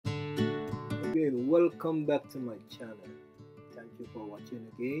doing? Welcome back to my channel. Thank you for watching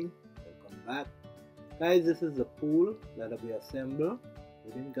again. Welcome back. Guys, this is the pool that we assembled.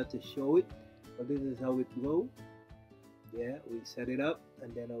 We didn't get to show it, but this is how it goes. Yeah, we set it up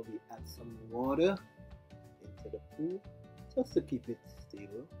and then we add some water into the pool just to keep it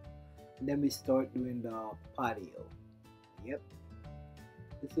stable. And then we start doing the patio. Yep.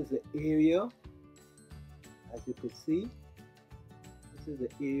 This is the area, as you can see. This is the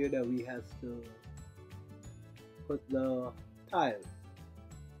area that we have to put the tiles,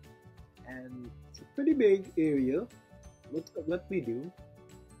 and it's a pretty big area. What we do,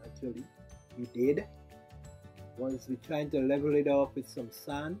 actually, we did once we trying to level it off with some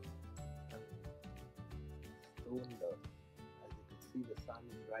sand and stone dust. As you can see, the sand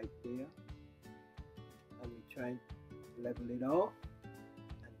is right there, and we trying to level it off,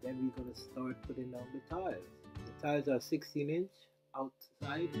 and then we're gonna start putting down the tiles. The tiles are 16-inch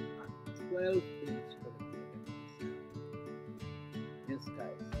outside and 12-inch for the inside. Yes,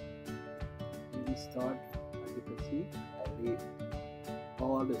 guys. Here we start. As you can see, I laid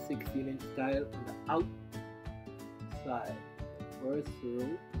all the 16-inch tile on the outside. The first row.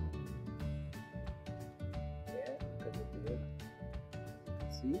 Yeah, look at it there. You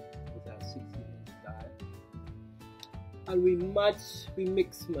can see those are 16-inch tile. And we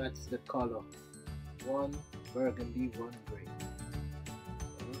mix match the color. One burgundy, one gray.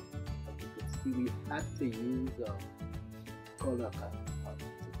 We had to use color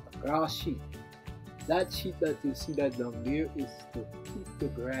a grass sheet. That sheet that you see that down there is to keep the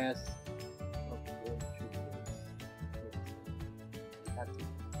grass from going through those. We had to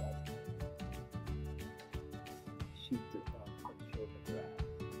use that sheet to control the grass.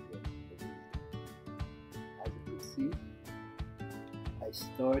 As you can see, I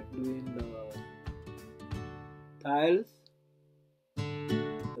start doing the tiles.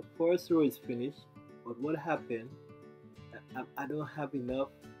 First row is finished, but what happened, I don't have enough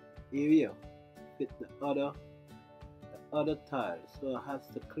area to fit the other tiles, so I have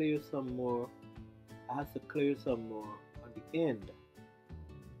to clear some more. I have to clear some more on the end,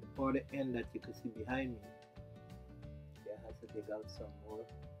 for the end that you can see behind me. Yeah, I have to dig out some more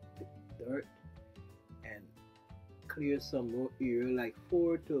dirt and clear some more area, like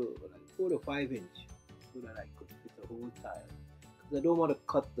 4 to 5 inch, so that I could fit the whole tile. I don't want to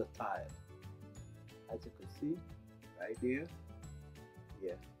cut the tile. As you can see right there.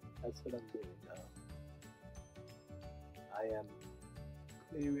 Yeah, that's what I'm doing now. I am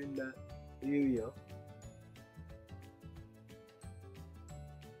clearing that area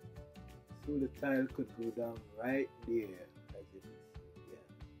so the tile could go down right there, as you can see. Yeah,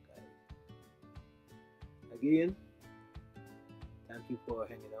 guys. Again, thank you for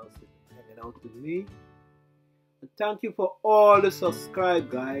hanging out with me. And thank you for all the subscribe,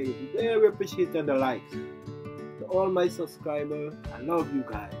 guys. Very appreciated the likes. To all my subscribers, I love you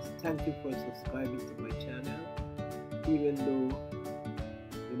guys. Thank you for subscribing to my channel. Even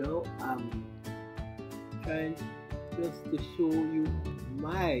though, I'm trying just to show you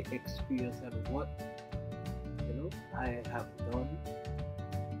my experience and what I have done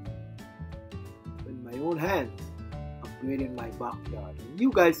with my own hands, upgrading my backyard. And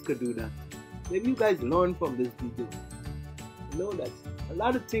you guys could do that. Maybe you guys learn from this video. You know that a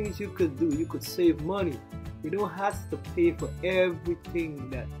lot of things you could do. You could save money. You don't have to pay for everything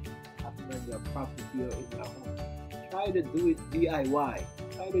that happens on your property or in your home. Try to do it DIY.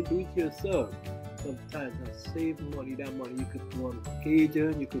 Try to do it yourself sometimes and save money. That money you could go on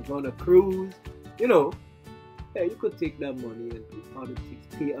vacation. You could go on a cruise. Yeah, you could take that money and do other things,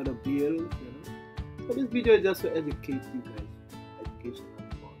 pay other bills. So this video is just to educate you guys. Education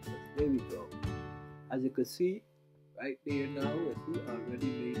and fun. So there we go. As you can see, right there now, we already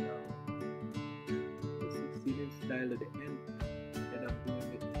made the 16-inch tile at the end. Then I'm doing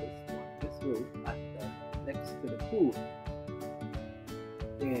it this row next to the pool.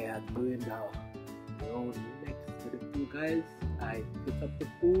 Yeah, I'm doing the row next to the pool, guys. I put up the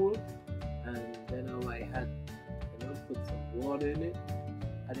pool, and then I had put some water in it.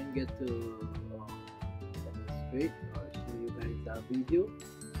 I didn't get to demonstrate or show you guys that video.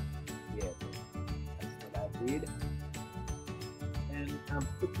 Yeah. Did. And I'm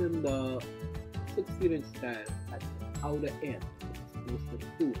putting the 16-inch tile at the outer end, close to the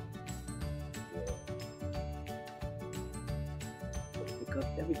pool. Yeah. Because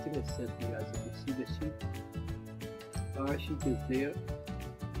everything is set here, as you can see the sheet. Our sheet is there,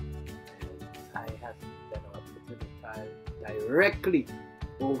 and I have put the tile directly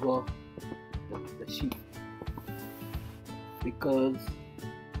over the sheet, because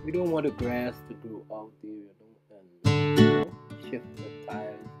we don't want the grass to grow out there and shift the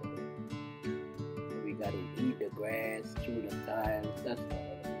tiles grass through the tiles. That's not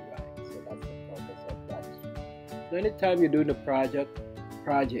going to be right. So that's the purpose of that. So anytime you're doing a project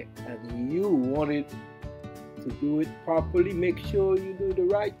and you want it to do it properly, make sure you do it the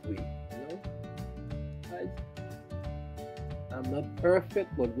right way. You know, guys, I'm not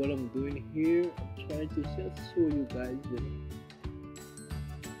perfect, but what I'm doing here, I'm trying to just show you guys. You know,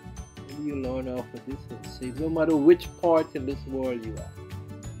 maybe you learn off of this and save. No matter which part in this world you are,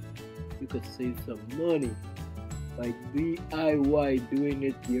 you could save some money by DIY doing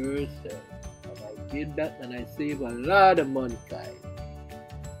it yourself. And I did that and I save a lot of money, guys.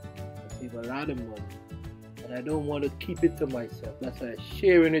 I save a lot of money. And I don't want to keep it to myself. That's why I'm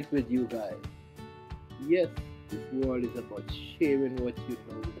sharing it with you guys. Yes, this world is about sharing what you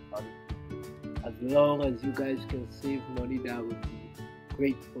know with other people. As long as you guys can save money, that would be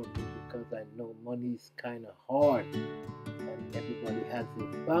great for me, because I know money is kind of hard. And everybody has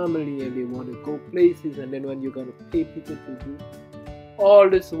a family and they want to go places, and then when you're going to pay people to do all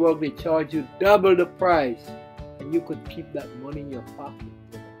this work, they charge you double the price, and you could keep that money in your pocket.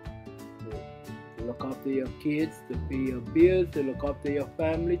 To look after your kids, to pay your bills, to look after your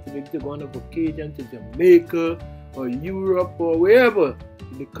family, to maybe to go on a vacation to Jamaica or Europe or wherever,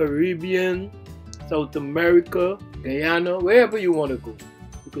 in the Caribbean, South America, Guyana, wherever you want to go,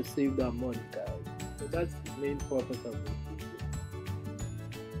 you could save that money, guys. So that's the main purpose of this video.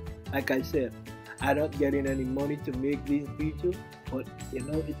 Like I said, I'm not getting any money to make these videos, but you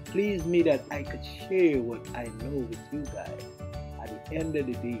know, it pleased me that I could share what I know with you guys. At the end of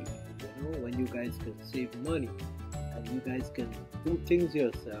the day, you know, when you guys can save money and you guys can do things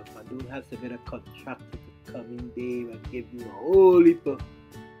yourself and don't have to get a contractor to come in there and give you a whole heap of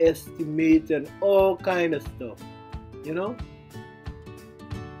estimate and all kind of stuff, you know,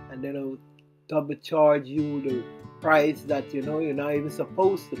 and then I'll double charge you the price that you know you're not even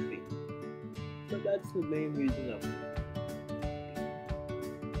supposed to pay. So that's the main reason of it.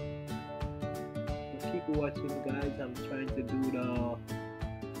 So keep watching, guys. I'm trying to do the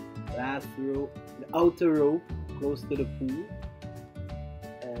last row, the outer row close to the pool,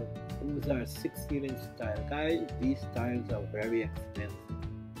 and those are 16-inch tiles, guys. These tiles are very expensive.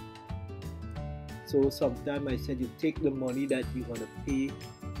 So sometimes I said you take the money that you're gonna pay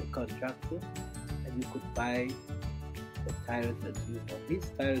the contractor, and you could buy the tiles that you want. These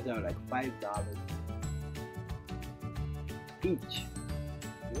tiles are like $5 each.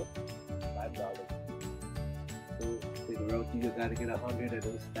 Yep, $5. So figure out you gotta get 100 of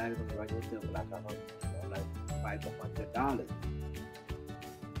those tiles and run yourself like $500.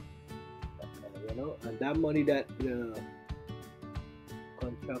 You know, and that money that the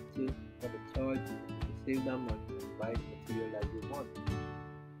contractor gonna charge you, save that money and buy the material that you want.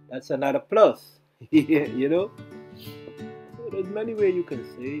 That's another plus. You know, so there's many ways you can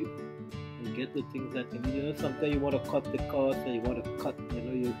save and get the things that you need. You know, sometimes you want to cut the cost, and you want to cut, you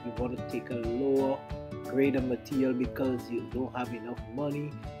know, you want to take a lower grade of material because you don't have enough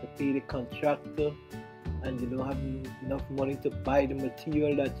money to pay the contractor, and you don't have enough money to buy the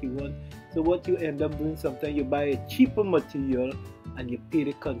material that you want. So what you end up doing, sometimes you buy a cheaper material and you pay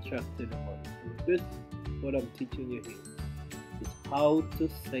the contractor the money. So this is what I'm teaching you here. Is how to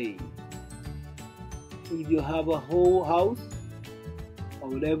save. If you have a whole house or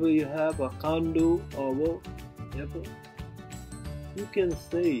whatever you have, a condo or whatever, you can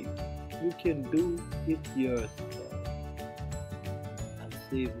save. You can do it yourself and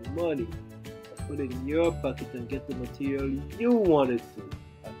save money. Put it in your pocket and get the material you wanted to,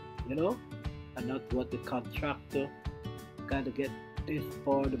 you know, and not what the contractor got to get this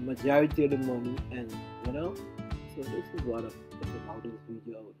for the majority of the money, and you know. So this is what I'm putting out this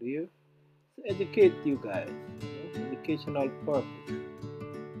video out there to educate you guys, you know, educational purpose.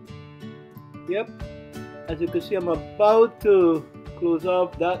 Yep, as you can see, I'm about to close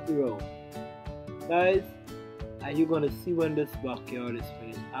off that row, guys. And you're gonna see when this backyard is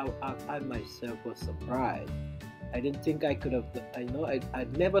finished. I myself was surprised. I didn't think I could have. I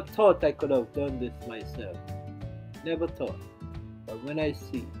never thought I could have done this myself. Never thought. But when I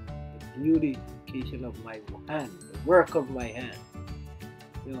see the beautification of my hand, the work of my hand,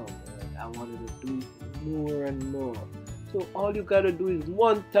 yo, man, I wanted to do more and more. So all you gotta do is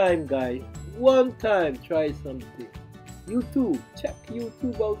one time, guys. One time, try something. YouTube, check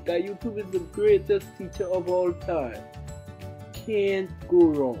YouTube out, guys. YouTube is the greatest teacher of all time. Can't go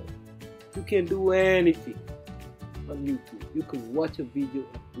wrong. You can do anything on YouTube. You can watch a video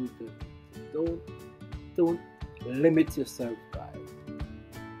and do it. Don't limit yourself, guys.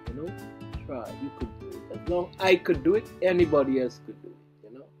 You know, try. You could do it. As long as I could do it, anybody else could do it.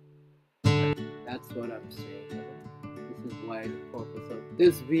 You know, that's what I'm saying. You know? This is why the purpose of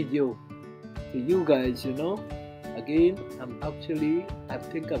this video to you guys. You know. Again, I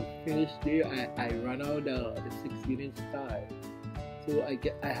think I'm finished there. I ran out the 16-inch tile. So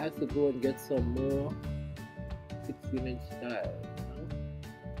I had to go and get some more 16-inch tile, you know?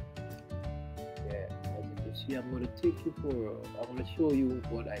 Yeah, as you can see, I'm gonna show you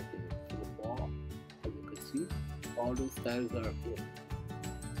what I did so far. As you can see, all those tiles are in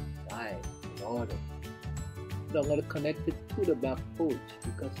line, in order. So I'm gonna connect it to the back porch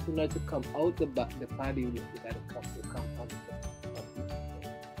because soon as you come out the patio, you gotta come on the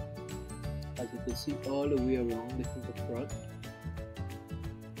as you can see all the way around. This is the front.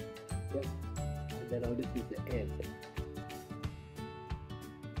 Yep. And then now this is the end.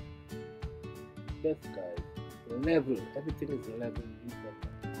 Yes guys, level, everything is level.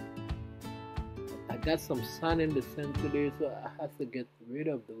 I got some sand in the center there, so I have to get rid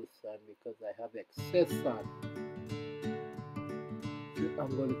of those sand because I have excess sand. So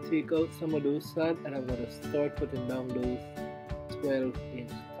I'm going to take out some of those sand and I'm going to start putting down those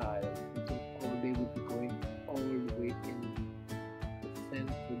 12-inch tiles. They will be going all the way in the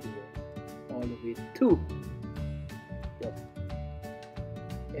center there, all the way to the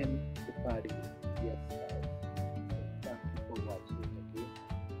end the patio. Yes guys, thank you for watching again.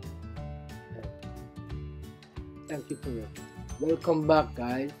 Thank you for welcome back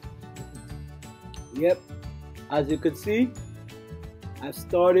guys. Yep, as you can see, I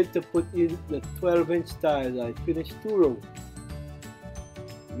started to put in the 12-inch tiles. I finished 2 rows.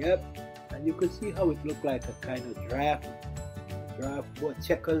 Yep, and you can see how it looked like a kind of draft board,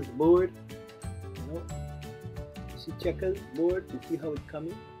 checkers board. You know, see checkers board. You see how it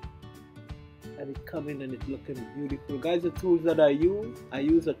coming, and it coming and it looking beautiful, guys. The tools that I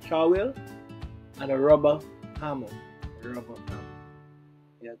use a trowel and a rubber hammer.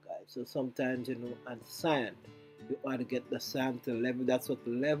 Yeah, guys. So sometimes, you know, and sand. You ought to get the sand to level. That's what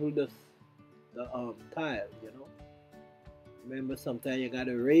level the tile, you know. Remember, sometimes you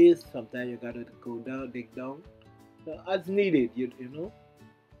gotta raise, sometimes you gotta go down, dig down. So as needed, you know.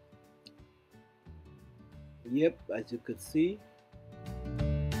 Yep, as you could see.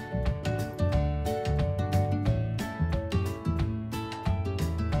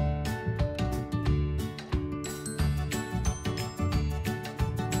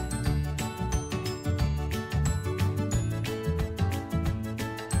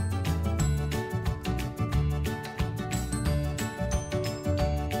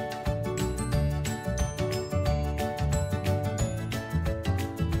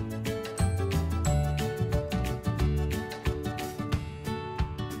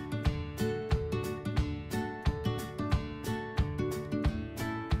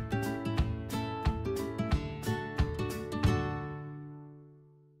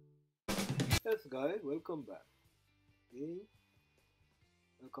 Yes guys, welcome back. Okay.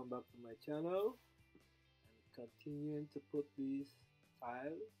 Welcome back to my channel. I'm continuing to put these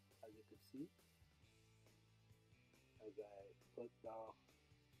tiles, as you can see, as I put the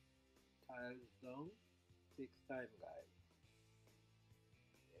tiles down. It takes time guys.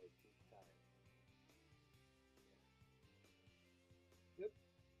 Yeah, it takes time. Yeah. Yep.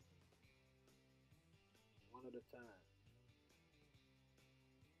 One at a time.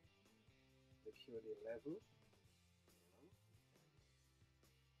 Make sure they level. You know,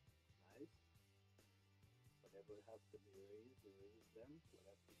 nice. Whatever has to be raised, you raise them. What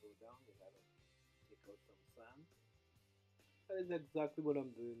has to go down, you gotta take out some sand. That is exactly what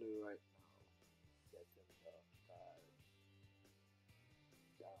I'm doing right now. Setting the tiles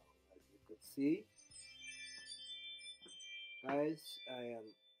down. As you could see, guys,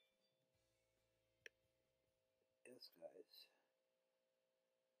 yes guys,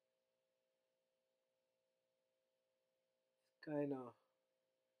 kind of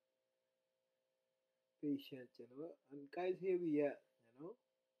patient, you know. And guys, here we are, you know.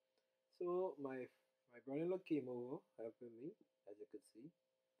 So my brother came over helping me, as you could see.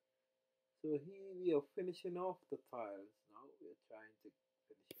 So we are finishing off the tiles now. We are trying to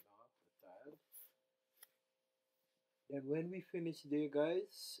finishing off the tiles. Then when we finish there,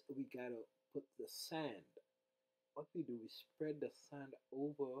 guys, we gotta put the sand. What we do is spread the sand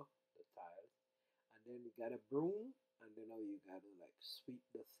over the tiles, and then we got a broom, and then now you gotta like sweep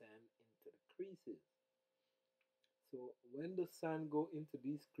the sand into the creases. So when the sand go into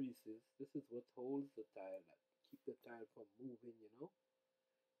these creases, this is what holds the tile, that keep the tile from moving, you know.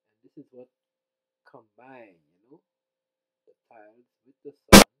 And this is what combine, you know, the tiles with the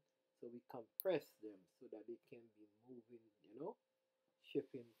sand. So we compress them so that they can be moving, you know,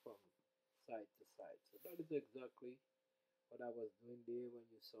 shifting from side to side. So that is exactly what I was doing there when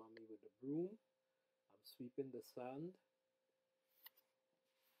you saw me with the broom. I'm sweeping the sand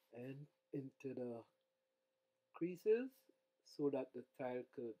and into the creases so that the tile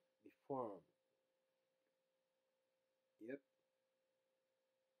could be formed. Yep.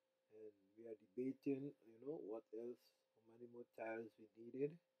 And we are debating, what else, how many more tiles we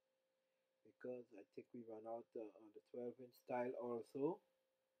needed, because I think we ran out on the 12-inch tile also.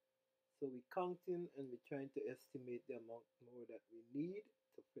 So we're counting and we're trying to estimate the amount more that we need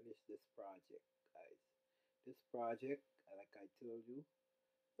to finish this project, guys. This project, like I told you,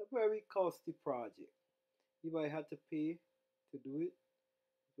 a very costly project. If I had to pay to do it,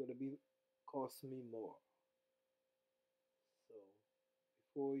 it's going to be cost me more. So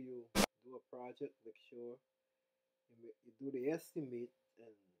before you do a project, make sure you do the estimate and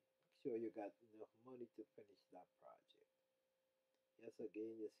make sure you got enough money to finish that project. Yes,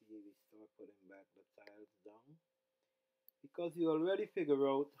 again, you see we start putting back the tiles down because you already figure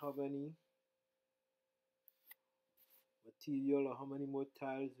out how many material or how many more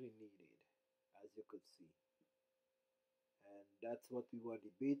tiles we needed, as you could see. And that's what we were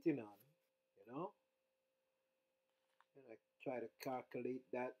debating on, and I try to calculate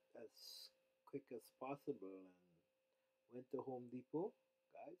that as quick as possible and went to Home Depot,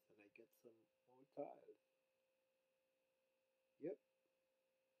 guys, and I get some more tiles. Yep.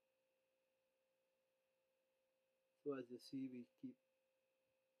 So as you see, we keep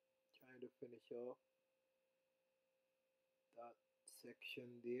trying to finish off that section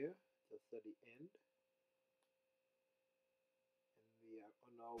there, just at the end. And we are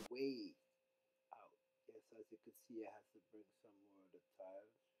on our way out. Yes, as you can see, I have to bring some more of the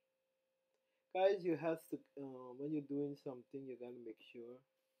tiles. Guys, you have to, when you're doing something, you gotta make sure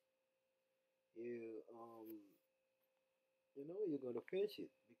you're gonna finish it,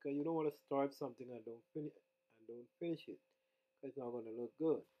 because you don't want to start something and don't finish it, because it's not gonna look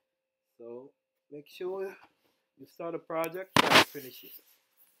good. So make sure you start a project, try to finish it.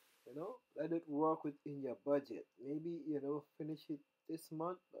 Let it work within your budget. Maybe finish it this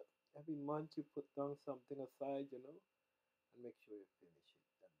month, but every month you put down something aside, and make sure you finish it.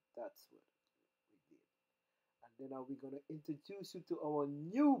 And that's what we did. And then are we gonna introduce you to our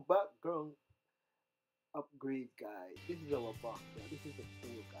new background upgrade, guys. This is our backyard. This is the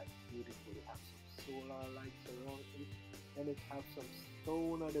pool, guys. Beautiful. It has some solar lights around it, and it has some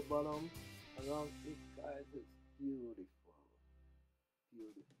stone at the bottom around it, guys. It's beautiful,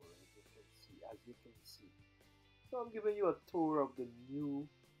 beautiful. As you can see. So I'm giving you a tour of the new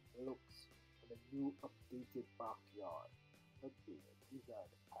looks and the new updated backyard. Okay, these are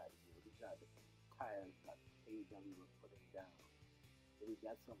the tiles. These are the tiles that we were putting down. So we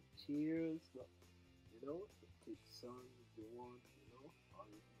got some chairs. To take sun if you want, or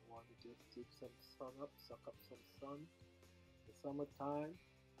if you want to just take some sun up, suck up some sun in the summertime.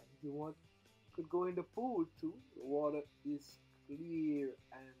 And if you want, you could go in the pool too. The water is clear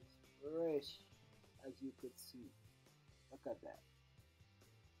and fresh, as you could see. Look at that.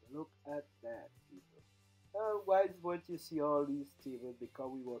 Look at that, people. Why won't you see all these tables? Because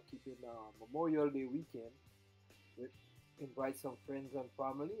we were keeping Memorial Day weekend with invite some friends and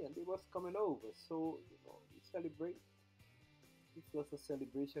family, and they was coming over, so we celebrate. This was a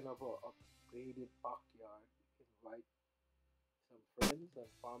celebration of our upgraded backyard. Invite some friends and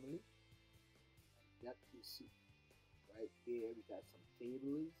family, and that you see right there. We got some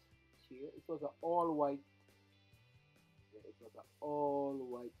tables, chair. It was an all white. Yeah, it was an all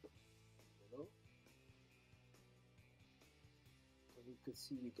white. So you could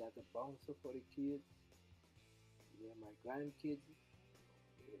see we got a bouncer for the kids. Yeah, my grandkids,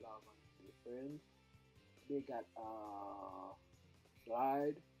 they love their friends. They got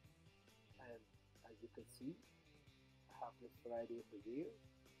slide, and as you can see, I have this slide over here,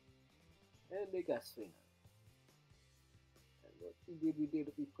 and they got swingers. And what we did,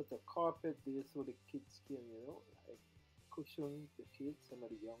 we put a carpet there so the kids can, like cushion the kids, some of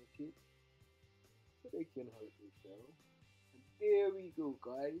the young kids, so they can hurt themselves. And there we go,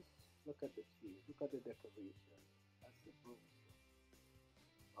 guys. Look at the tree. Look at the decoration. That's the broom.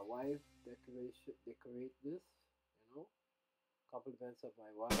 My wife decorate this, compliments of my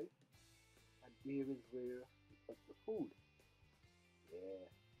wife. And there is where we put the food. Yeah,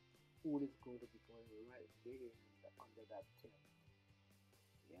 food is going to be going right there under that tent.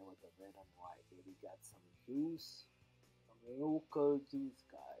 Yeah, with the red and white. Here we got some juice, some local juice,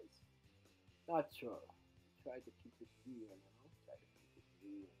 guys. Natural. Try to keep it real, Try to keep it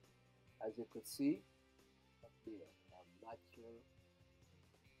real. As you could see, up there, we have natural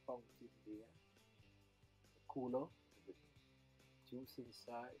fountain there. The cooler with juice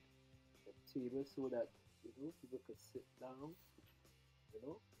inside. The table so that people could sit down.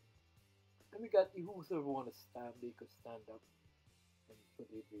 And we got whoever want to stand, they could stand up and put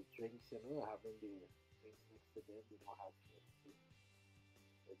their drinks, having their things next to them. They don't have anything,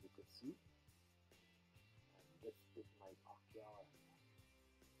 as you can see. And this is my backyard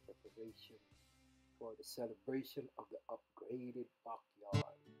preparation for the celebration of the upgraded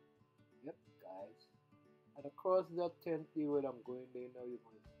backyard. Yep, guys. And across that tent there where I'm going there now, you're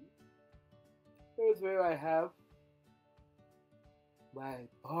going to see. Here's where I have my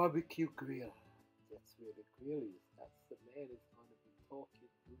barbecue grill. That's where the grill is. That's the man is going to be talking,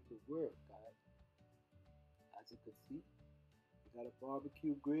 doing the work, guys. As you can see, we got a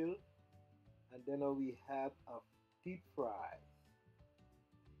barbecue grill, and then we have a deep fries.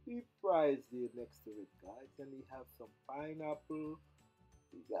 Deep fries there next to it, guys. And we have some pineapple.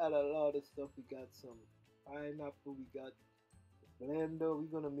 We got a lot of stuff. We got some pineapple. We got the blender. We're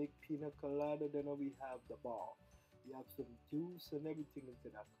gonna make pina colada. Then we have the bar. We have some juice and everything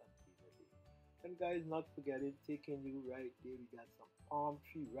into that container there. And guys, not forgetting, taking you right there. We got some palm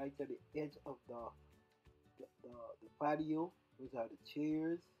tree right at the edge of the patio. Those are the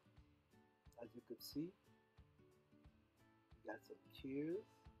chairs, as you can see. We got some chairs.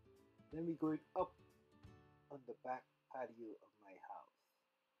 Then we're going up on the back patio of my house.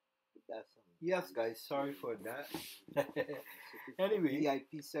 We got some. Yes, guys, sorry for that. Anyway,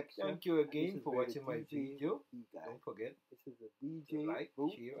 VIP section. Thank you again for watching my video. Don't forget, this is a DJ. Like,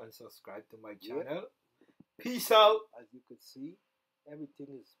 share, and subscribe to my channel. Peace out. As you can see,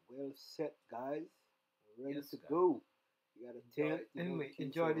 everything is well set, guys. We're ready to go. You got a tent. Anyway,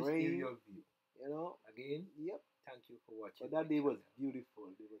 enjoy this aerial view. You know, again. Yep. Thank you for watching. But that day was beautiful.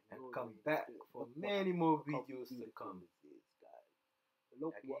 And come back for many more videos to come.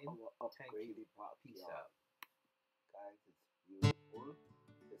 Look what our upgraded backyard. Peace out. Guys, it's beautiful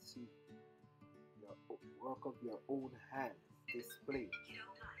to see your work of your own hands displayed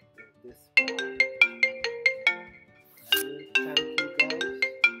in this. Thank